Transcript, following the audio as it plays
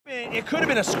it could have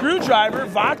been a screwdriver,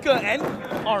 vodka, and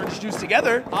orange juice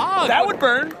together. Ah, that would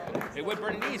burn. It would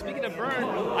burn indeed. Speaking of burn,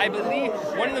 I believe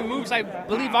one of the moves I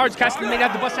believe Orange Cassidy may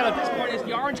have to bust out at this point is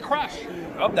the Orange Crush.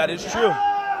 Oh, that is true.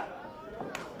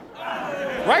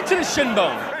 Right to the shin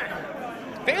bone.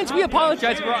 Fans, we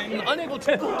apologize. We're unable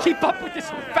to keep up with this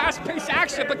fast-paced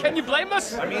action, but can you blame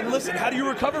us? I mean, listen, how do you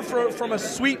recover from a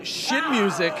sweet shin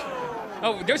music?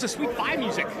 Oh, there's a sweet thigh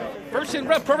music. First in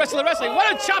Pro Wrestling.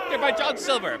 What a chop there by John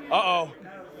Silver. Uh-oh.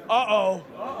 Uh-oh.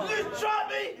 You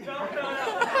dropped me!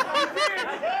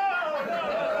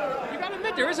 You gotta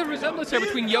admit, there is a resemblance there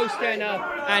between Yost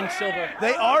and Silver.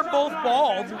 They are both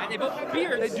bald. And they both have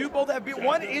beards. They do both have beards.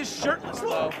 One is shirtless,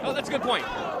 though. Oh, that's a good point.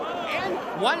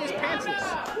 And one is pantsless.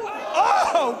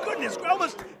 Oh, goodness.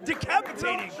 Almost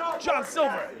decapitating John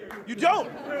Silver. You don't.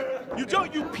 You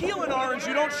don't. You peel an orange.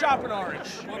 You don't chop an orange.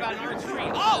 What about an orange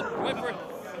tree? Oh! Went for it.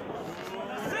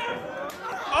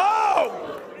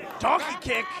 Oh! Donkey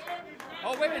kick.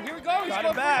 Oh, wait a minute. Here we go. He's Got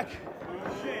going him back.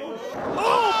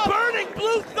 Oh, burning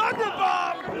blue thunder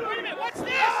bomb. Wait a minute. What's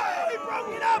this? Oh, he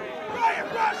broke it up. Ryan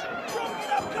Rush broke it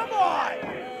up. Come on.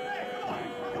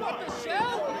 What the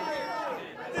shell?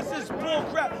 This is bull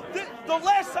crap. The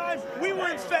last time we were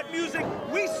in Fet Music,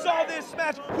 we saw this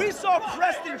match. We saw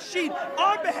Preston Sheet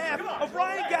on behalf of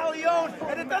Ryan Galeone,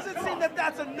 and it doesn't seem that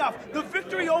that's enough. The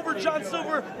victory over John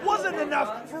Silver wasn't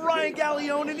enough for Ryan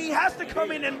Galeone, and he has to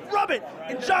come in and rub it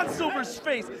in John Silver's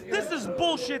face. This is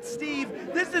bullshit, Steve.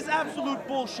 This is absolute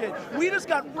bullshit. We just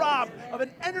got robbed of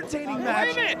an entertaining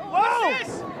match. Wait a minute. Whoa! What's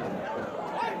this?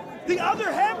 The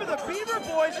other half of the Beaver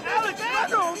Boys, Alex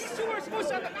Reynolds. These two are supposed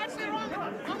to have a match later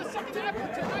on the second half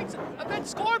of tonight's event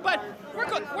score, but we're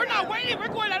not waiting. We're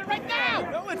going at it right now.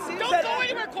 No, it seems Don't that go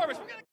anywhere, Corvus. We're gonna